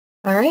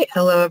All right.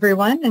 Hello,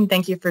 everyone, and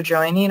thank you for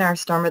joining our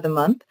Storm of the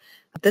Month.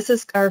 This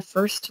is our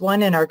first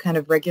one in our kind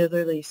of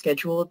regularly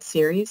scheduled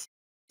series.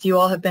 You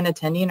all have been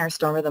attending our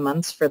Storm of the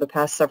Months for the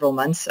past several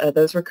months.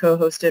 Those were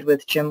co-hosted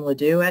with Jim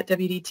Ledoux at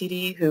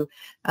WDTD, who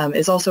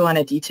is also on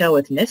a detail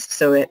with NIST,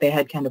 so they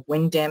had kind of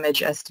wind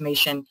damage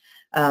estimation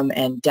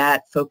and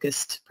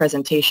DAT-focused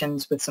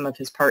presentations with some of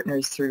his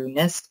partners through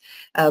NIST.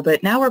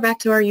 But now we're back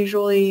to our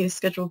usually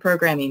scheduled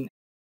programming.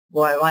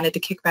 Well, I wanted to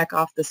kick back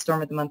off the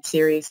Storm of the Month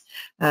series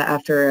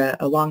after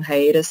a long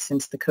hiatus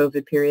since the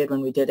COVID period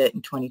when we did it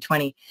in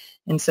 2020.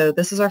 And so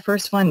this is our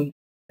first one.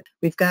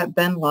 We've got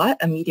Ben Lott,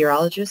 a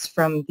meteorologist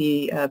from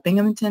the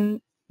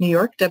Binghamton, New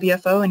York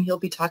WFO, and he'll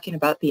be talking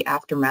about the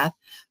aftermath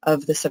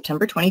of the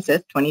September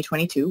 25th,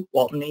 2022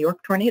 Walton, New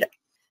York tornado.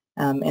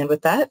 And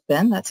with that,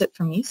 Ben, that's it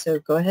from me. So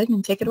go ahead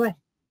and take it away.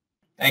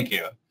 Thank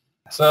you.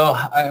 So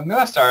I'm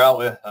going to start out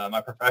with my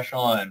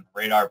professional and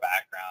radar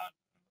background.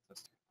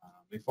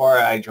 Before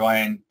I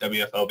joined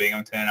WFO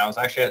Binghamton, I was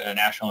actually at the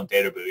National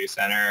Data Buoy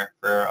Center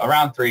for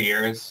around 3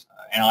 years,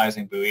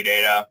 analyzing buoy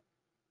data.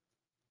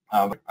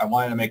 I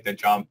wanted to make the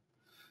jump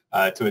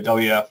to a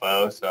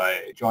WFO, so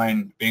I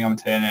joined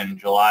Binghamton in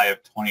July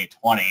of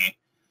 2020.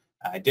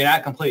 I did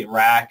not complete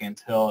RAC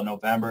until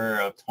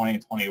November of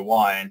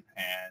 2021, and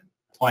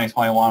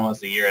 2021 was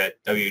the year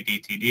that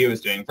WDTD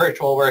was doing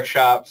virtual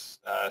workshops,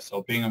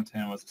 so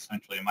Binghamton was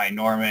essentially my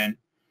Norman,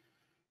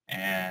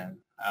 and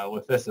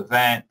with this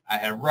event, I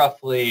had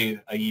roughly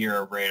a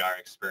year of radar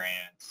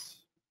experience.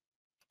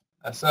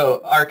 So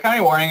our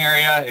county warning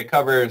area, it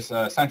covers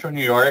central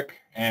New York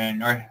and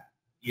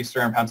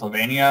northeastern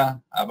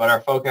Pennsylvania, but our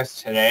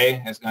focus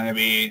today is going to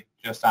be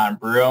just on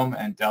Broome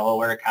and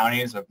Delaware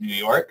counties of New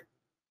York.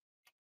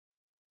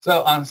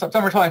 So on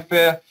September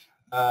 25th,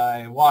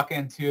 I walk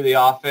into the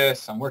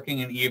office. I'm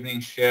working an evening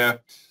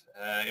shift.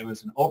 It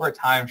was an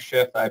overtime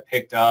shift I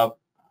picked up.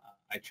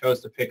 I chose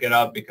to pick it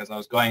up because I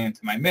was going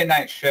into my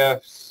midnight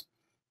shifts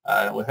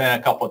within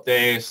a couple of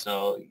days.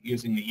 So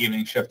using the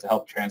evening shift to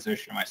help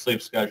transition my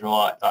sleep schedule,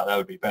 I thought that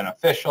would be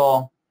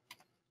beneficial.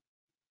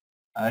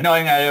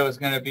 Knowing that it was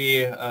going to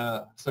be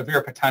a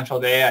severe potential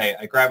day,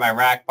 I grabbed my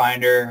rack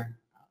binder,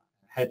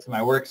 head to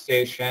my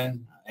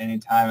workstation.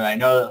 Anytime that I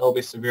know that it'll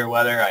be severe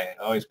weather, I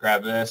always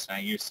grab this and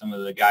I use some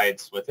of the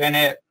guides within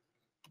it.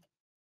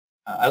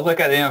 I look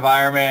at the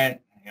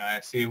environment. I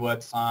see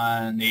what's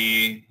on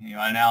the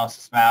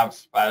analysis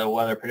maps by the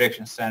Weather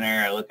Prediction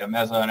Center. I look at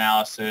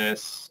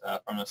mesoanalysis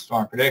from the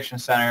Storm Prediction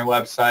Center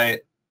website.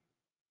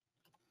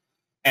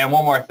 And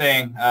one more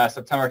thing,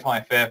 September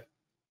 25th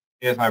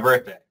is my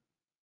birthday.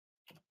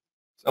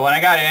 So when I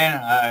got in,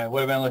 I would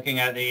have been looking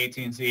at the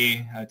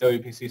 18Z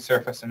WPC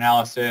surface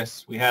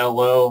analysis. We had a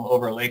low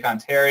over Lake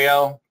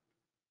Ontario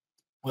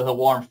with a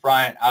warm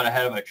front out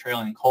ahead of a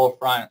trailing cold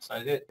front. So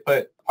I did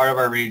put part of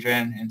our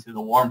region into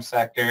the warm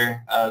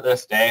sector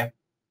this day.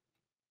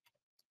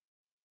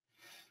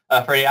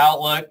 For the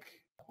outlook,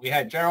 we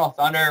had general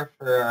thunder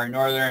for our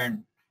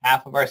northern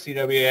half of our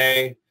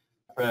CWA.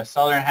 For the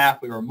southern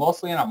half, we were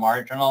mostly in a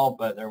marginal,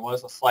 but there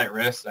was a slight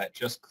risk that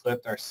just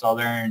clipped our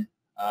southern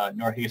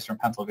northeastern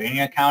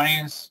Pennsylvania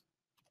counties.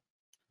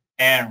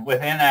 And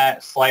within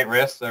that slight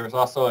risk, there was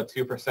also a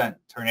 2%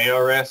 tornado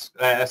risk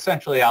that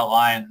essentially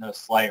outlined the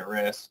slight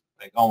risk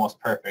like almost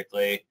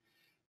perfectly.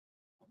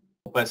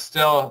 But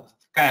still,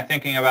 kind of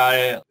thinking about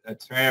it, the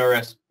tornado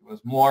risk was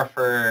more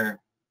for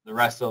the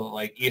rest of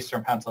like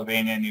eastern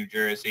Pennsylvania, New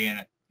Jersey,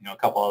 and a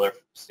couple other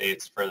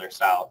states further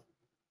south.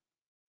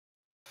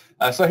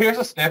 So here's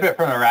a snippet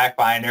from the rack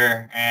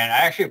binder, and I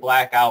actually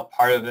black out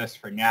part of this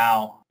for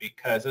now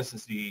because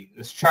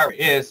this chart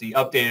is the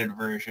updated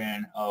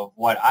version of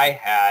what I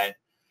had,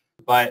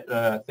 but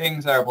the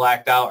things that are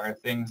blacked out are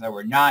things that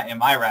were not in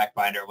my rack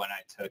binder when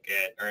I took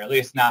it, or at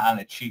least not on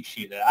the cheat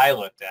sheet that I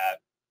looked at.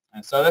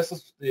 And so this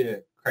is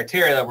the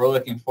criteria that we're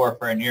looking for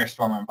a near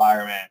storm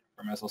environment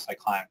for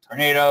mesocyclonic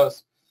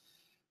tornadoes.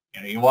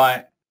 You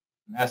want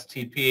an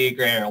STP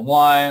greater than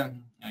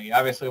 1. You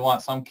obviously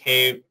want some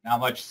CAPE, not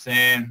much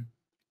SIN,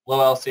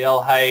 low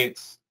LCL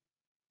heights,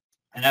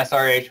 an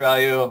SRH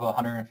value of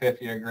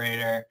 150 or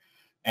greater,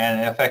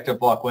 and an effective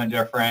block wind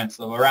difference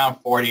of around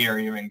 40 or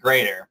even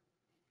greater.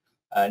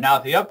 Now,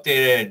 the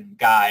updated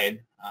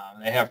guide,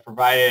 they have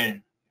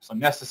provided some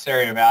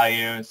necessary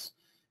values,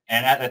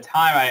 and at the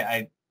time,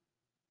 I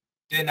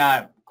did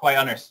not quite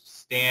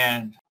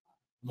understand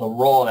the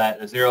role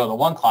that the 0 to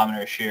 1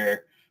 kilometer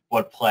shear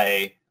would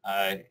play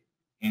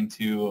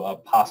into a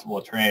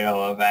possible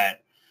tornado event.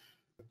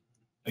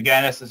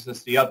 Again, this is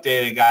just the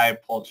updated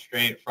guide pulled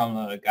straight from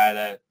the guide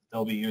that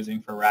they'll be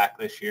using for RAC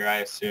this year, I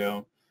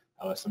assume,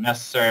 with some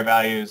necessary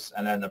values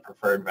and then the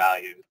preferred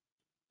values.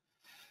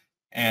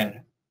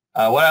 And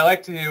what I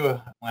like to do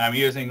when I'm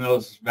using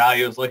those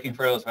values, looking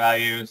for those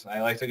values,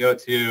 I like to go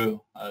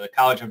to the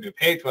College of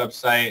DuPage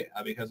website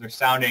because their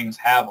soundings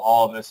have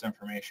all of this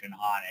information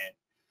on it,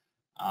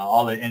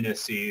 all the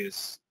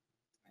indices.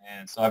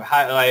 And so I've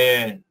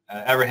highlighted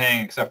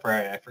everything except for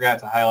I forgot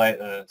to highlight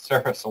the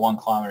surface to 1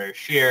 kilometer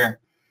shear.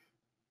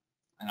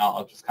 And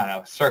I'll just kind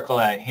of circle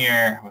that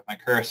here with my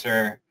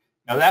cursor.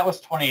 Now that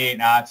was 28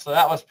 knots, so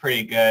that was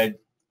pretty good.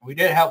 We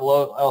did have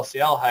low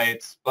LCL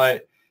heights,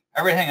 but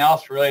everything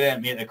else really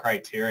didn't meet the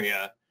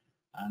criteria.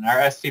 And our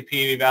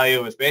STP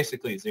value was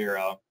basically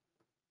 0.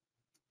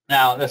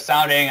 Now, the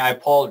sounding I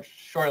pulled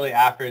shortly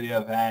after the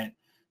event,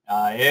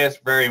 it is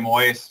very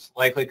moist,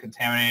 likely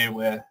contaminated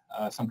with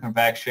some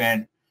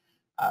convection.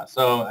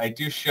 So I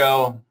do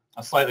show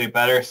a slightly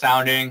better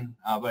sounding,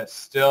 but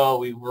still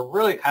we were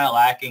really kind of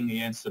lacking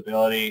the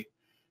instability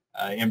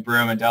in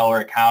Broome and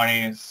Delaware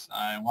counties.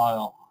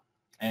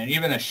 And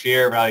even the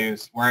shear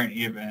values weren't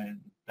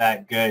even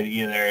that good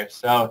either.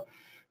 So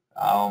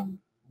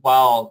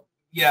while,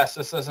 yes,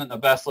 this isn't the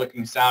best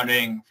looking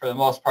sounding, for the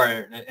most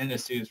part, the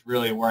indices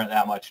really weren't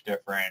that much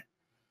different.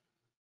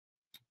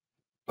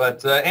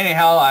 But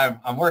anyhow,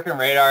 I'm working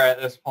radar at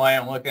this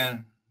point. I'm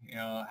looking,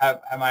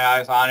 have my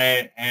eyes on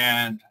it,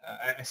 and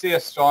I see a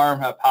storm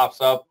that pops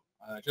up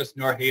just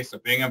northeast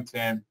of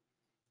Binghamton,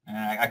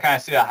 and I kind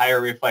of see a higher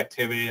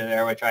reflectivity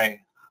there, which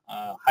I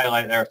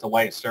highlight there with the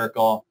white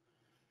circle.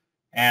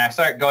 And I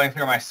start going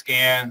through my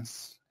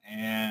scans,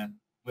 and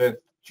with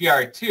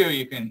GR2,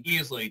 you can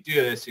easily do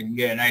this. You can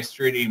get a nice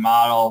 3D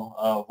model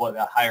of what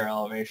the higher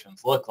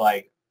elevations look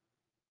like.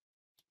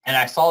 And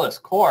I saw this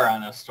core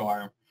on this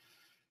storm,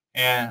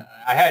 and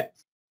I had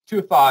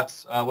two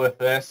thoughts with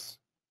this.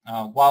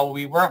 While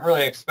we weren't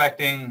really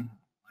expecting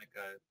like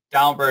a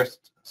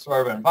downburst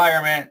sort of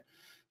environment,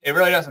 it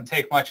really doesn't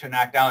take much to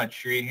knock down a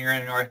tree here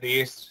in the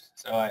Northeast.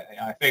 So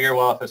I figure,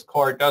 well, if this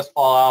core does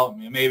fall out,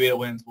 maybe the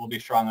winds will be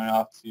strong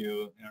enough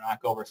to knock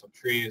over some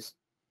trees.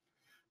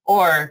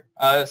 Or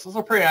this is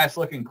a pretty nice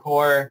looking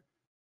core.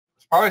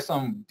 There's probably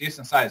some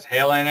decent sized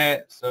hail in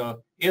it.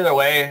 So either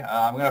way,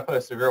 I'm going to put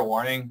a severe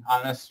warning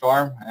on this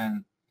storm,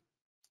 and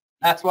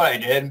that's what I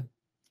did.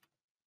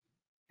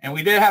 And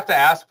we did have to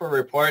ask for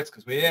reports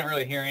because we didn't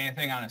really hear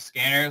anything on the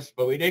scanners,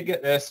 but we did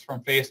get this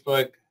from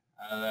Facebook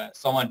that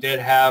someone did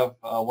have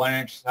 1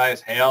 inch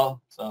size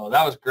hail. So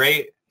that was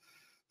great.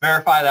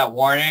 Verify that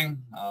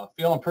warning.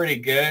 Feeling pretty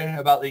good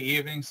about the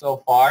evening so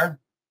far.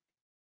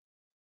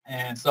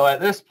 And so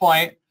at this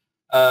point,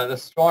 the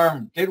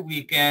storm did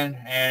weaken,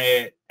 and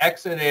it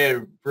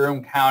exited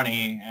Broome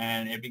County,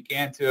 and it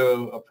began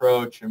to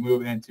approach and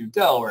move into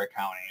Delaware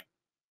County.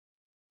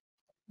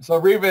 So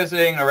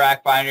revisiting the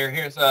rack binder,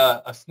 here's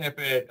a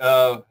snippet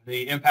of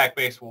the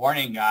impact-based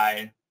warning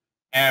guide.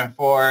 And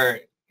for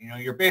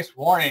your base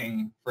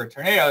warning for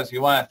tornadoes,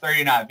 you want a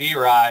 30-knot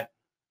VROT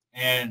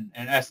and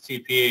an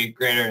STP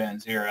greater than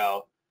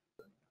 0.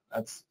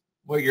 That's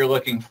what you're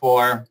looking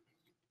for.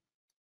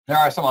 There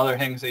are some other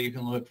things that you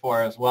can look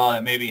for as well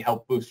that maybe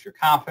help boost your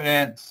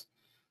confidence.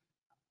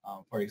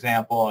 For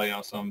example,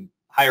 some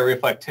higher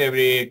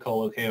reflectivity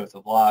co-located with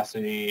the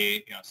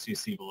velocity,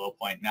 CC below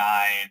 0.9,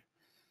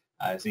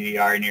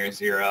 ZDR near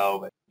 0,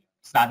 but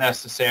it's not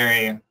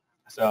necessary.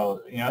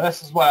 So,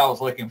 this is what I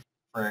was looking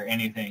for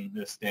anything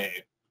this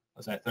day,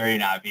 was that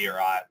 30-knot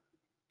VROT.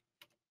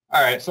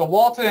 All right, so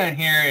Walton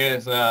here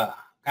is kind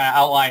of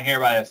outlined here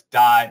by this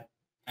dot,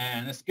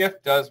 and this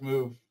GIF does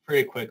move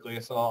pretty quickly,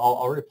 so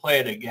I'll replay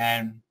it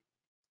again.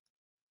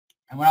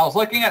 And when I was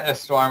looking at this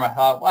storm, I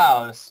thought,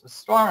 wow, this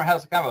storm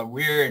has kind of a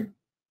weird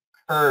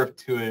curve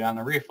to it on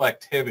the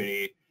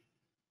reflectivity.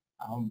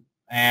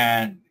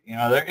 And,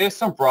 there is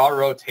some broad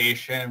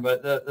rotation,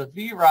 but the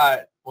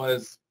VROT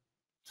was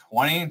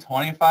 20,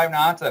 25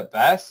 knots at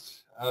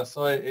best.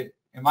 So in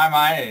my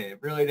mind, it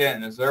really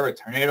didn't deserve a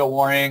tornado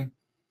warning.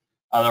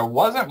 There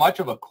wasn't much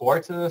of a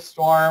core to the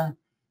storm,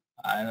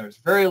 and there was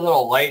very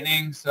little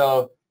lightning.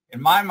 So in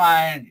my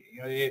mind,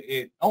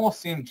 it almost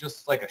seemed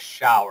just like a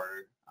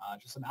shower,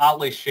 just an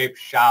oddly shaped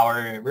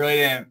shower. It really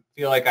didn't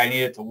feel like I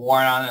needed to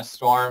warn on this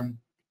storm.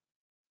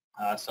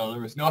 So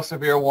there was no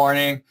severe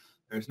warning.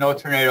 There's no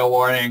tornado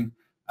warning.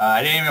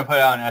 I didn't even put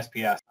out an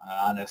SPS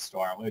on this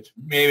storm, which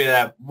maybe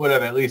that would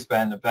have at least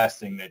been the best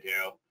thing to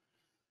do.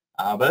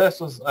 But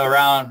this was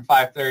around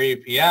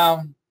 5:30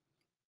 p.m.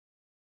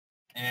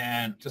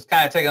 And just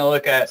kind of taking a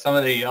look at some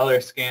of the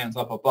other scans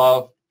up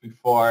above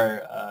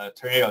before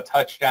tornado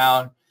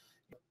touchdown.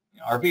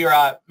 Our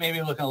VROT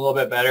maybe looking a little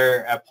bit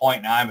better at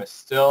 0.9, but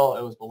still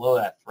it was below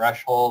that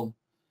threshold.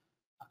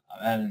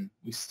 And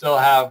we still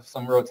have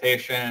some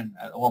rotation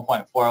at the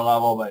 1.4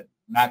 level, but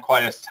not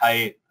quite as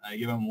tight,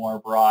 even more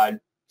broad.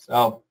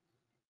 So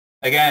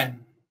again,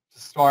 the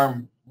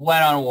storm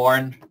went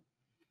unwarned,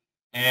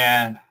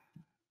 and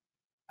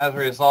as a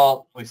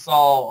result, we saw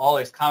all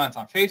these comments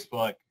on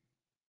Facebook.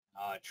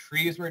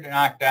 Trees were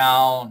knocked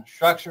down,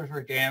 structures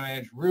were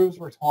damaged, roofs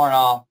were torn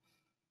off.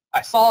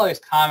 I saw all these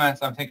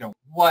comments. I'm thinking,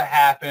 what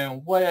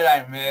happened? What did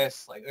I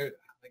miss? Like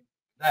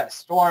that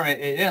storm, it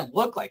didn't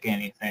look like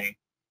anything.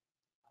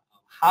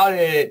 How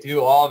did it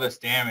do all this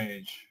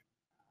damage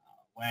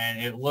when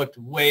it looked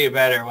way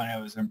better when it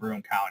was in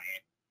Broome County?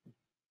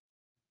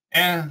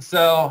 And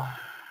so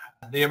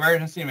the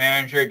emergency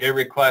manager did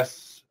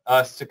request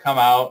us to come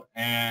out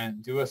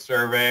and do a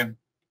survey.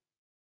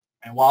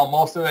 And while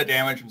most of the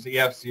damage was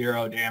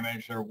EF0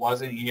 damage, there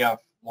was an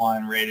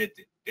EF1 rated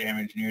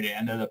damage near the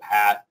end of the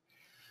path.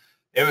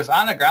 It was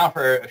on the ground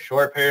for a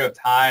short period of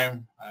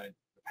time. The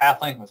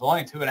path length was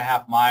only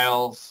 2.5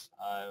 miles.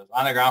 It was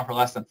on the ground for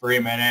less than 3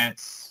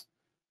 minutes.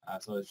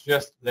 So it's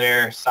just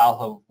there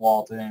south of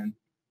Walton.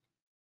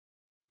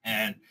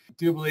 And I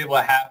do believe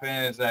what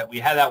happened is that we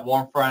had that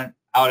warm front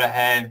out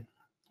ahead.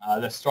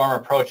 The storm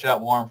approached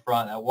that warm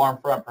front. That warm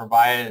front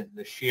provided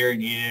the shear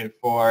needed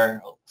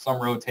for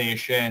some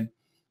rotation.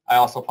 I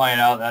also pointed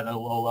out that the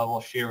low-level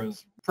shear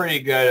was pretty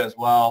good as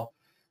well.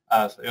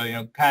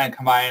 So, kind of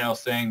combining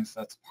those things,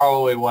 that's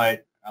probably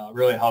what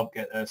really helped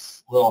get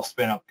this little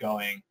spin up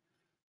going,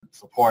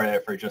 support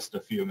it for just a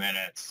few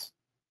minutes.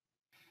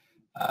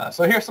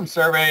 So here's some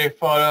survey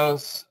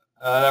photos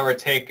that were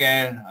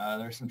taken.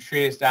 There's some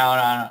trees down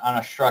on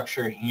a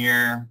structure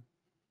here,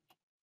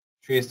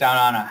 trees down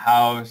on a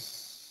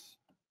house,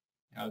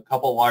 a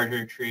couple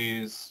larger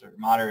trees or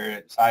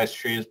moderate sized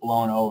trees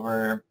blown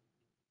over.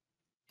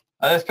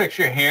 This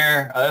picture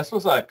here, this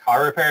was a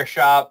car repair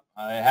shop.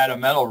 It had a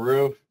metal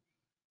roof.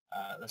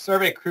 The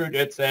survey crew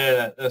did say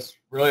that this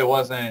really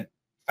wasn't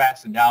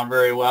fastened down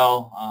very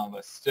well,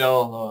 but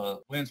still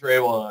the winds were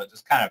able to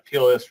just kind of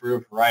peel this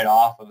roof right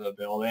off of the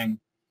building.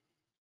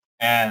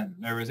 And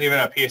there was even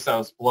a piece that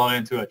was blown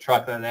into a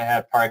truck that they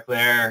had parked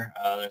there.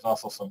 There's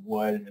also some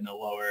wood in the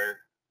lower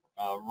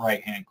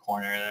right-hand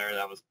corner there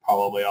that was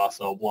probably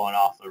also blown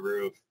off the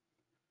roof.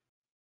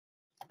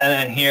 And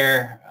then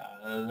here,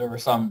 there were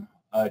some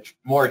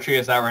more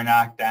trees that were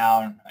knocked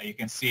down. You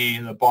can see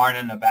the barn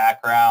in the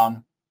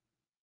background.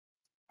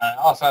 It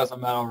also has a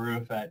metal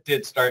roof that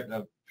did start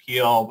to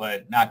peel,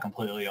 but not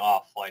completely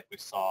off like we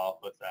saw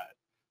with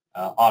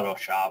that auto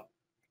shop.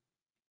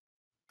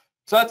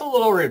 So that's a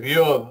little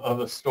review of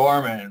the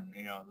storm and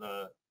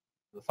the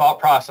thought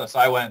process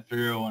I went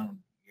through when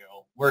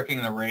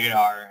working the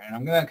radar. And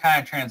I'm going to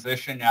kind of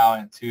transition now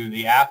into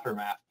the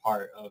aftermath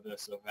part of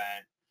this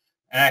event.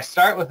 And I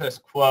start with this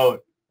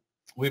quote.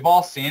 We've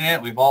all seen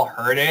it. We've all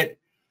heard it.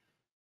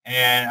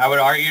 And I would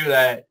argue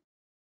that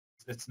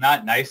it's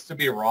not nice to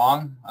be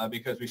wrong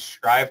because we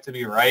strive to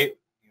be right.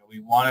 We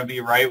want to be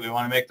right. We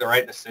want to make the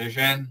right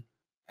decision.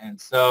 And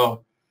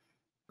so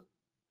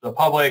the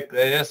public,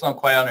 they just don't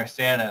quite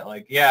understand that.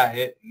 Like,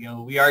 yeah,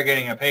 we are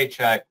getting a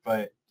paycheck,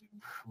 but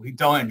we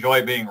don't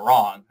enjoy being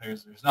wrong.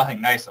 There's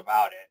nothing nice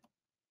about it.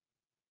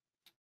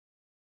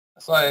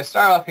 So I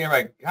start off here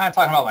by kind of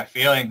talking about my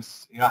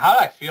feelings. How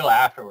did I feel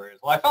afterwards?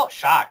 Well, I felt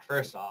shocked,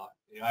 first off.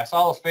 I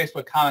saw those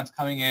Facebook comments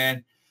coming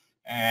in,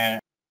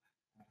 and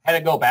I had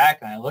to go back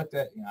and I looked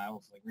at, I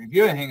was like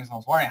reviewing things and I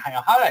was wondering,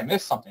 how did I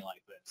miss something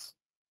like this?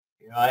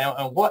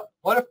 And what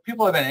if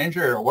people have been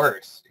injured or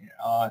worse?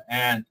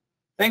 And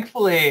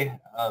thankfully,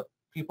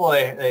 people,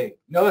 they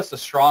noticed the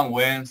strong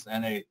winds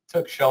and they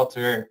took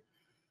shelter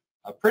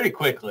pretty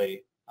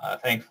quickly.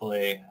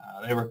 Thankfully,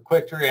 they were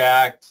quick to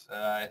react.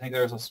 I think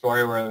there was a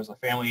story where there was a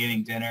family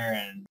eating dinner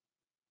and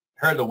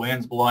heard the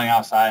winds blowing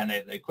outside,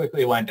 and they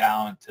quickly went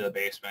down to the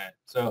basement.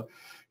 So,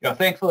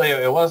 thankfully,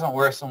 it wasn't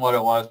worse than what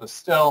it was, but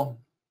still,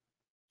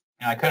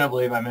 I couldn't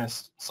believe I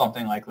missed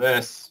something like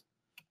this.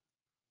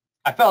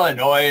 I felt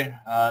annoyed.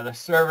 The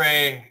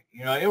survey,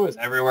 it was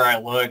everywhere I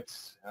looked,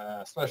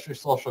 especially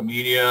social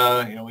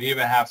media. We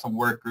even have some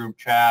work group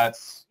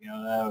chats,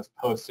 that was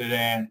posted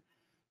in.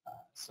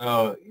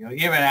 So,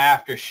 even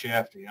after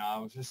shift, I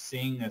was just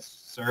seeing this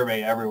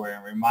survey everywhere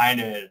and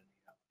reminded,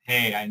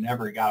 hey, I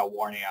never got a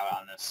warning out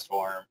on this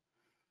storm.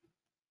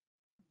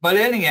 But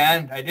in the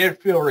end, I did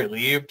feel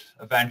relieved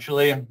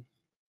eventually.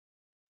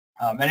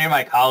 Many of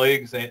my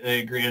colleagues,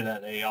 they agreed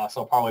that they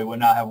also probably would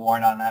not have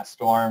warned on that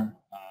storm,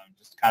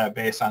 just kind of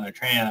based on the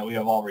training that we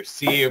have all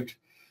received.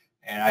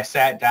 And I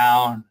sat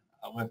down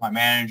with my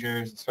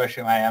managers,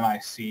 especially my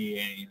MIC,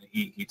 and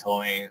he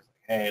told me,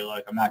 hey,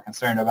 look, I'm not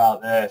concerned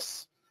about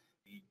this.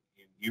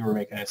 You were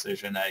making a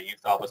decision that you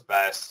thought was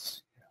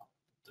best.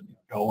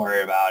 Don't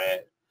worry about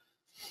it.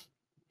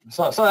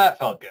 So that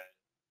felt good.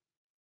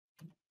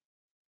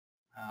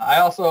 I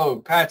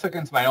also kind of took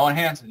into my own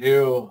hands to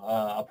do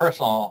a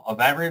personal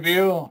event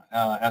review,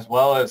 as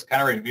well as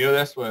kind of review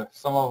this with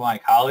some of my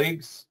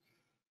colleagues.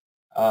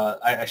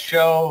 I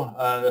show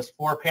this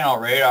 4-panel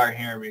radar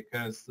here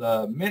because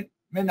the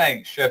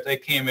midnight shift, they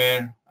came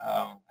in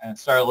and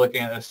started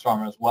looking at this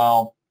storm as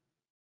well.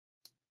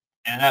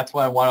 And that's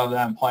when one of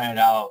them pointed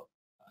out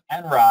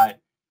NROD,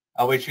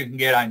 which you can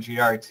get on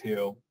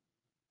GR2.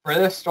 For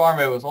this storm,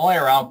 it was only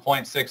around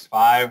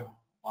 0.65,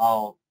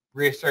 while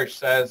research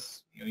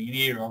says you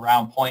need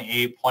around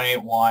 0.8,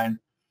 0.81.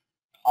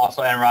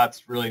 Also,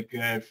 NROD's really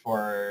good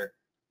for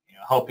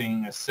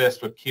helping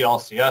assist with key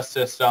LCS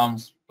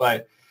systems,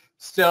 but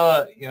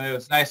still, it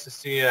was nice to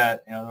see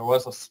that there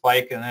was a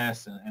spike in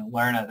this and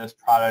learn that this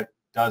product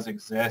does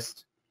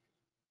exist.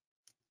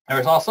 There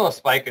was also a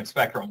spike in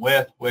spectrum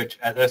width, which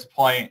at this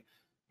point,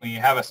 when you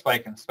have a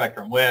spike in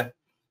spectrum width,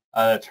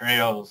 the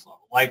tornado is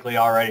likely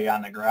already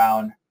on the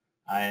ground.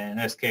 In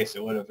this case,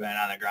 it would have been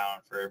on the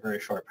ground for a very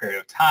short period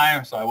of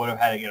time, so I would have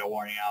had to get a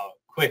warning out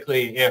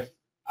quickly if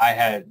I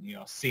had,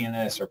 seen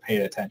this or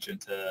paid attention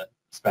to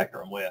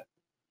spectrum width.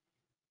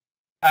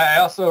 I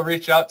also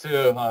reach out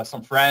to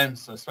some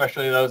friends,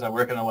 especially those that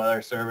work in the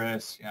weather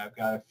service. I've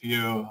got a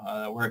few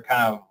that work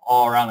kind of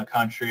all around the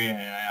country, and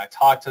I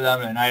talk to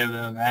them the night of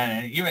the event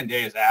and even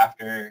days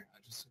after,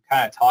 just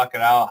kind of talk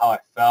it out, how I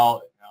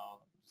felt,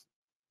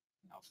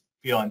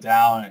 feeling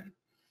down, and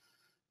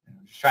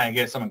just trying to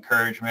get some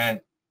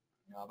encouragement,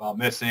 about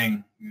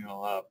missing,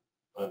 a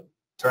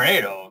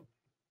tornado.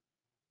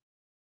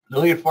 The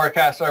lead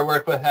forecaster I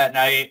worked with that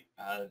night,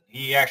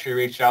 he actually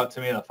reached out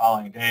to me the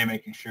following day,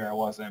 making sure I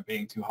wasn't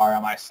being too hard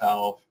on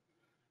myself,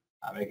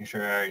 making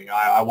sure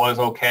I was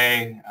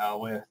okay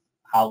with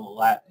how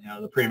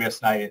the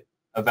previous night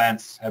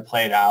events had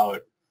played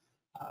out.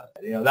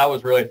 That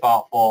was really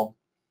thoughtful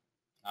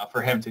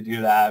for him to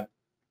do that.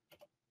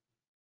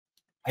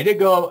 I did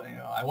go,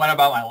 I went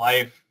about my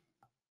life.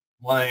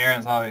 One of the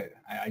errands I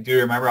do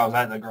remember, I was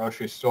at the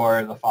grocery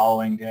store the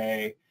following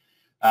day.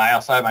 I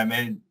also had my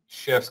mid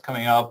shifts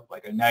coming up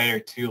like a night or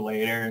two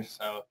later.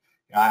 So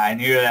I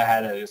knew that I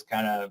had to just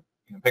kind of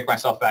pick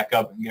myself back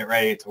up and get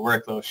ready to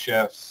work those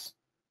shifts.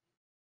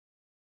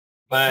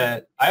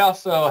 But I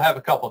also have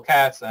a couple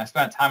cats, and I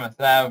spent time with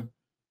them.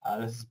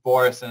 This is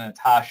Boris and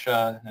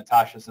Natasha.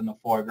 Natasha's in the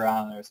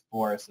foreground. There's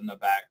Boris in the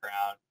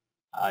background.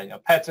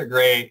 Pets are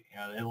great.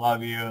 They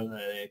love you.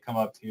 They come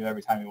up to you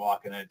every time you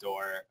walk in the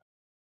door.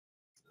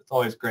 It's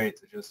always great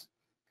to just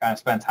kind of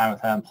spend time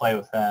with them, play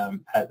with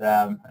them, pet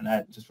them, and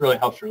that just really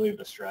helps relieve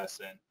the stress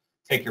and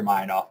take your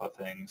mind off of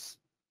things.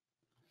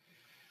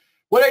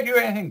 Would I do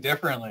anything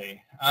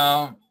differently?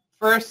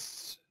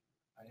 First,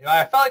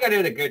 I felt like I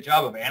did a good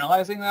job of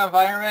analyzing the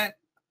environment.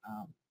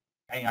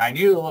 I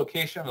knew the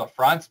location of the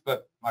fronts,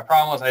 but my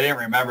problem was I didn't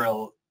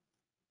remember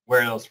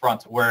where those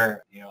fronts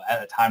were,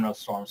 at the time those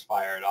storms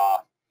fired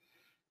off.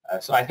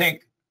 So I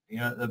think,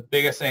 the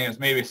biggest thing is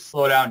maybe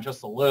slow down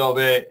just a little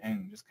bit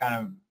and just kind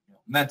of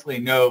mentally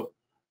note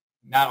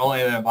not only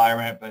the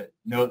environment, but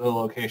note the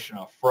location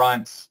of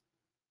fronts.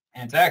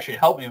 And to actually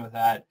help me with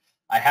that,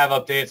 I have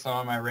updates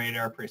on my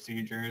radar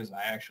procedures.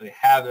 I actually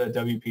have the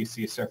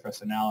WPC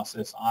surface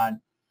analysis on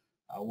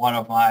one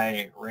of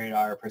my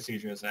radar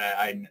procedures that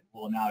I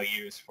will now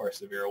use for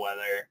severe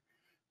weather.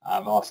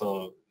 I've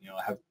also,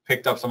 have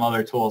picked up some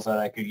other tools that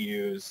I could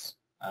use,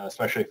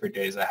 especially for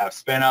days that have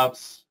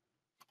spin-ups.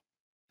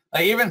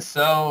 Even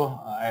so,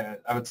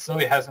 I would still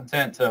be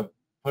hesitant to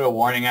put a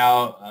warning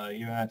out,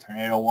 even a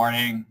tornado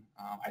warning.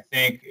 I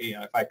think,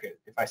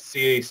 if I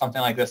see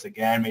something like this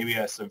again, maybe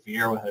a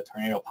severe with a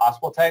tornado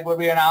possible tag would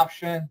be an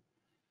option.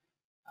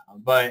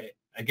 But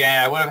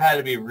again, I would have had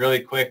to be really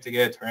quick to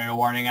get a tornado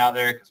warning out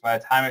there, because by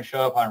the time it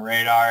showed up on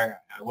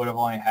radar, I would have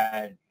only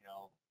had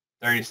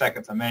 30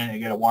 seconds a minute to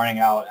get a warning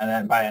out, and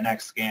then by the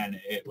next scan,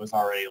 it was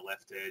already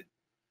lifted.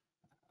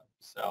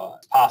 So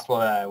it's possible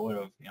that I would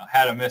have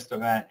had a missed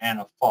event and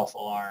a false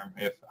alarm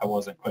if I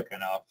wasn't quick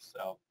enough.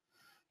 So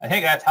I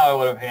think that's how I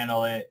would have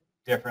handled it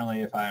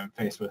differently if I'm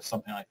faced with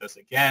something like this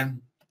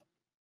again.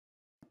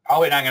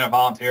 Probably not going to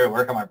volunteer to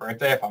work on my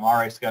birthday if I'm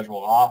already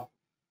scheduled off.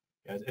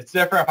 It's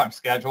different if I'm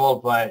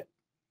scheduled, but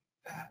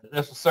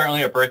this was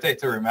certainly a birthday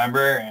to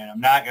remember, and I'm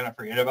not going to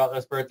forget about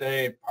this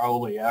birthday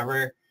probably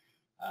ever.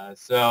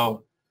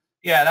 So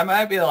yeah, that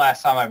might be the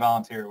last time I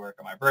volunteer to work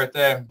on my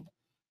birthday.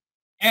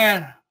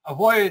 And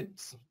avoid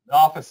the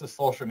office's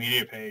social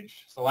media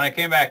page. So when I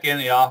came back in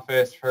the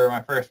office for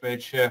my first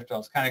mid shift, I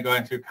was kind of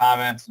going through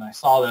comments, and I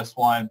saw this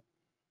one.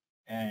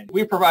 And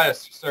we provide a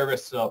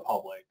service to the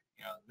public.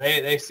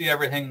 They see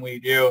everything we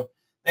do.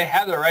 They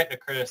have the right to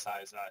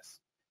criticize us.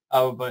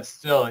 But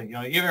still,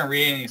 even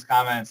reading these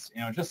comments,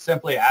 just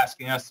simply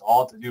asking us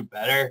all to do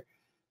better,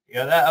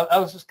 that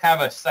was just kind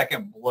of a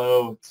second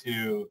blow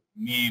to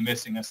me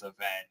missing this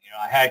event.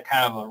 I had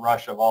kind of a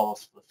rush of all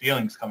the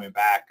feelings coming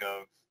back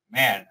of,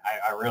 man,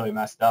 I really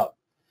messed up.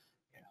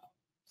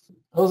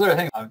 Those are the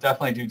things I'll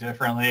definitely do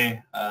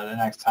differently the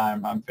next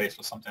time I'm faced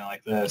with something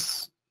like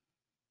this.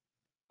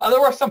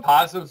 There were some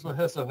positives with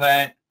this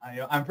event.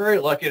 I'm very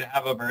lucky to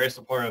have a very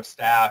supportive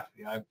staff.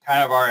 I've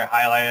kind of already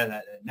highlighted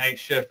that night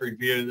shift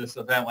reviewed this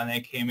event when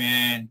they came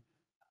in.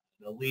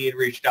 The lead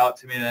reached out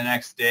to me the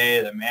next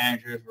day. The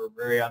managers were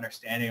very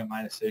understanding of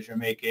my decision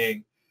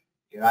making.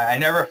 I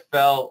never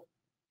felt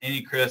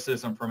any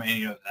criticism from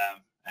any of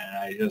them, and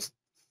I just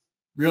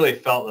really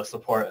felt the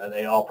support that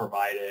they all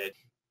provided.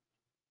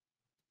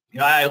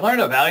 I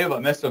learned the value of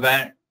a missed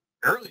event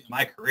early in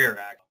my career,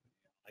 actually.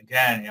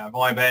 Again, I've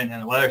only been in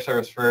the weather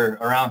service for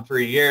around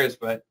 3 years,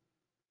 but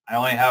I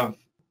only have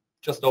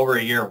just over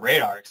a year of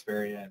radar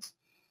experience.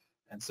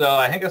 And so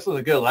I think this was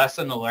a good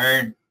lesson to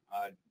learn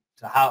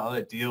to how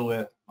to deal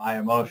with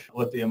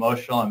the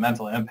emotional and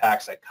mental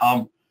impacts that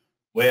come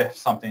with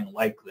something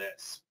like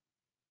this.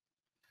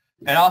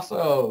 And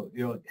also,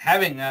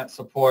 having that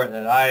support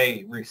that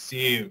I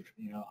received,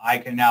 I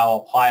can now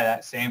apply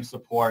that same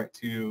support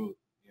to,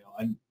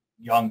 a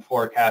young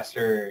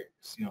forecaster,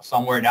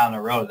 somewhere down the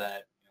road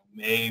that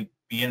may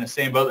be in the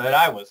same boat that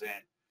I was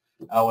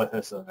in with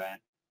this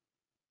event.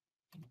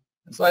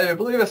 And so I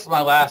believe this is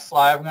my last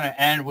slide. I'm going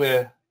to end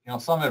with,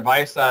 some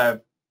advice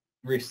I've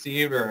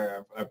received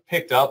or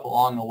picked up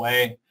along the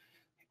way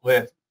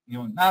with,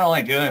 not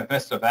only dealing with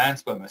missed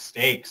events, but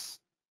mistakes.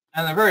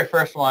 And the very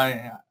first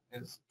one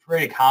is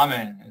pretty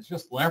common. It's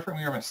just learn from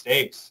your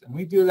mistakes. And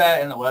we do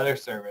that in the Weather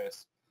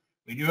Service.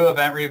 We do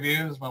event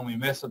reviews when we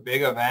miss a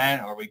big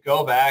event, or we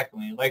go back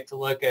and we like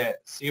to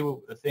see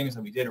the things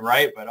that we did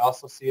right, but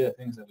also see the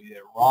things that we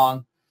did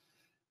wrong.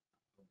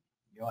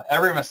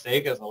 Every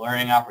mistake is a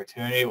learning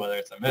opportunity, whether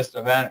it's a missed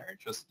event or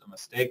just a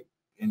mistake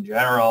in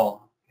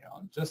general.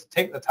 Just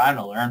take the time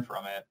to learn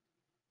from it.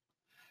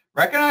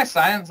 Recognize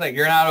signs that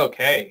you're not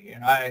okay.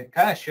 I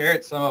kind of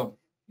shared some of,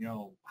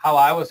 how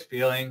I was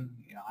feeling.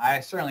 I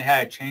certainly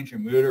had a change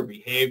in mood or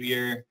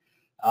behavior.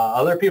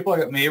 Other people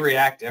may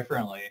react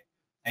differently.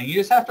 And you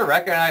just have to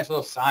recognize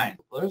those signs.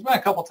 Well, there's been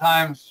a couple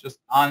times just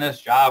on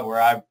this job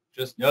where I've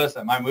just noticed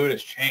that my mood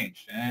has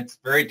changed. And it's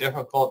very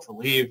difficult to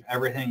leave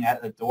everything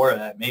at the door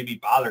that may be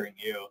bothering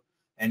you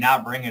and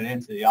not bring it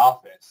into the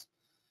office.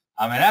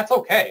 And that's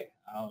okay.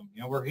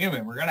 We're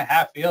human. We're going to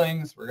have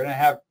feelings. We're going to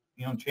have,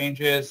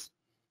 changes.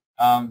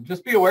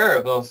 Just be aware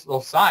of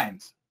those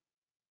signs.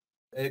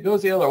 It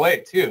goes the other way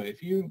too.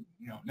 If you,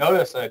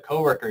 notice a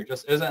coworker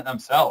just isn't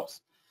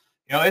themselves,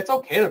 it's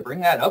okay to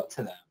bring that up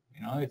to them.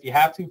 If you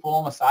have to,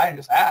 pull them aside and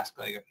just ask,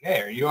 like,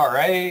 hey, are you all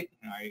right?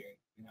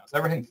 Is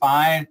everything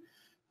fine?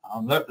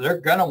 They're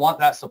going to want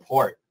that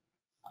support.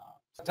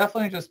 So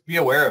definitely just be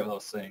aware of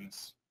those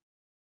things.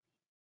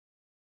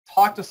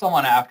 Talk to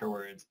someone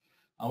afterwards.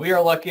 We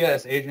are lucky that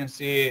this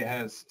agency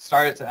has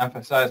started to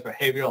emphasize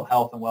behavioral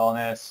health and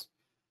wellness.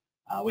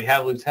 We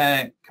have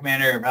Lieutenant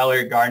Commander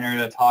Valerie Gardner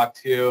to talk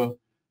to.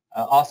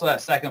 Also,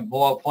 that second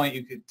bullet point,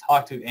 you could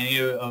talk to any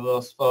of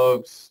those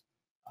folks.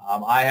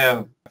 I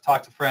have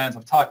talked to friends.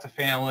 I've talked to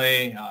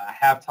family. I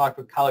have talked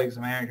with colleagues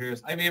and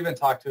managers. I've even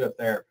talked to a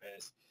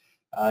therapist.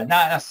 Not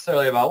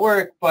necessarily about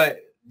work,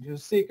 but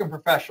just seeking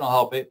professional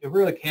help. It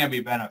really can be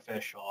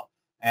beneficial,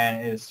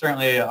 and it's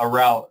certainly a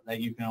route that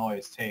you can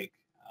always take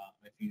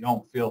if you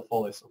don't feel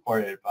fully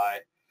supported by,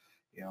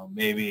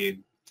 maybe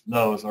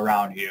those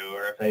around you,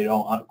 or if they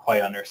don't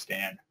quite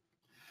understand.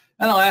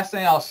 And the last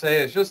thing I'll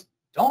say is just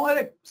don't let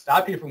it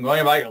stop you from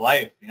going about your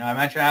life. I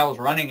mentioned I was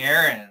running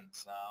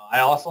errands. I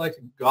also like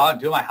to go out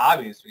and do my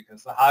hobbies,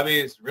 because the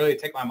hobbies really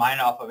take my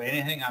mind off of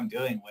anything I'm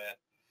dealing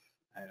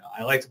with.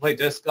 I like to play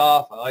disc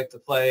golf. I like to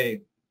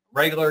play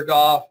regular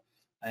golf.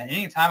 And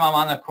anytime I'm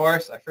on the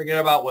course, I forget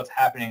about what's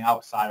happening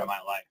outside of my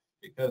life,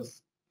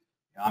 because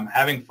I'm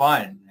having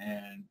fun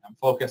and I'm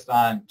focused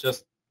on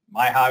just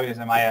my hobbies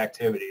and my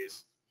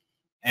activities.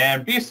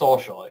 And be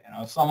social.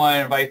 If someone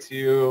invites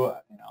you,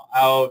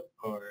 out,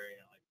 or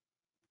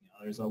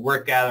there's a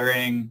work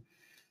gathering,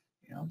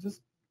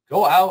 just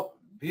go out,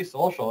 be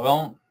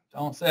social.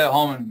 Don't stay at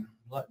home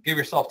and give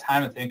yourself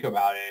time to think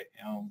about it.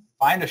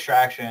 Find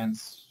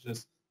distractions.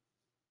 Just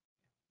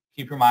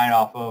keep your mind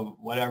off of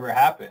whatever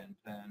happened,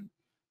 and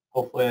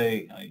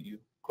hopefully you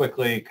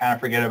quickly kind of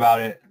forget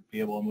about it and be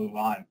able to move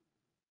on.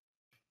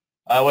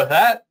 With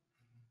that,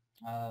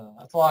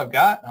 that's all I've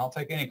got, and I'll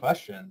take any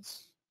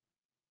questions.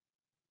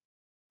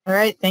 All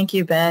right. Thank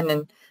you, Ben.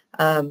 And,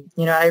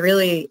 I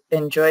really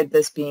enjoyed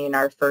this being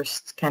our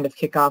first kind of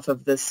kickoff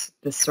of this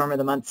Storm of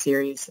the Month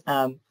series,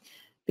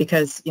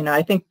 because,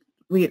 I think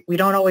we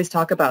don't always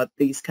talk about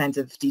these kinds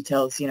of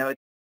details.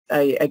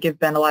 I give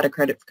Ben a lot of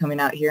credit for coming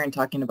out here and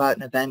talking about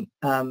an event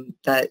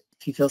that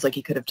he feels like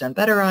he could have done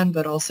better on,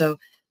 but also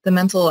the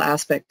mental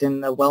aspect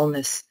and the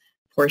wellness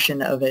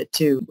portion of it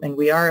too. And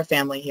we are a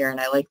family here, and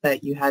I like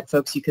that you had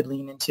folks you could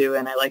lean into,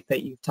 and I like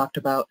that you've talked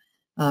about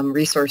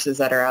resources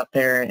that are out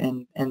there,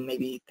 and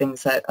maybe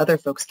things that other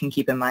folks can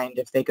keep in mind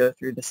if they go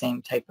through the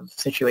same type of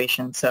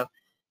situation. So,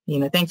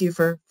 thank you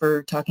for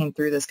talking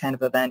through this kind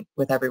of event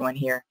with everyone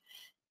here.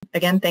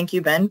 Again, thank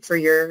you, Ben, for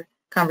your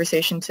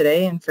conversation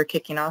today and for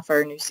kicking off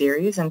our new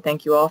series, and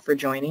thank you all for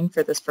joining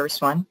for this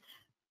first one.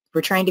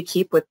 We're trying to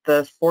keep with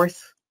the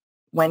fourth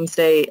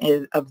Wednesday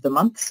of the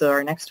month, so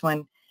our next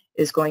one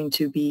is going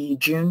to be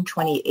June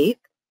 28th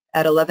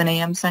at 11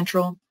 a.m.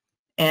 Central.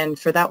 And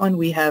for that one,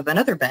 we have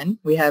another Ben.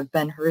 We have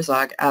Ben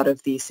Herzog out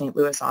of the St.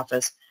 Louis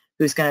office,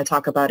 who's going to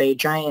talk about a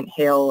giant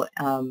hail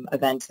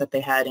event that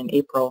they had in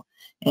April,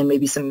 and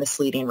maybe some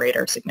misleading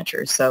radar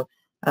signatures. So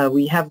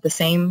we have the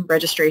same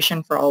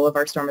registration for all of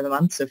our Storm of the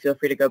Month, so feel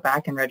free to go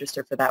back and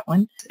register for that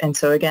one. And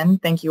so again,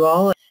 thank you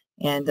all,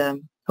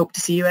 and hope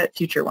to see you at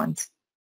future ones.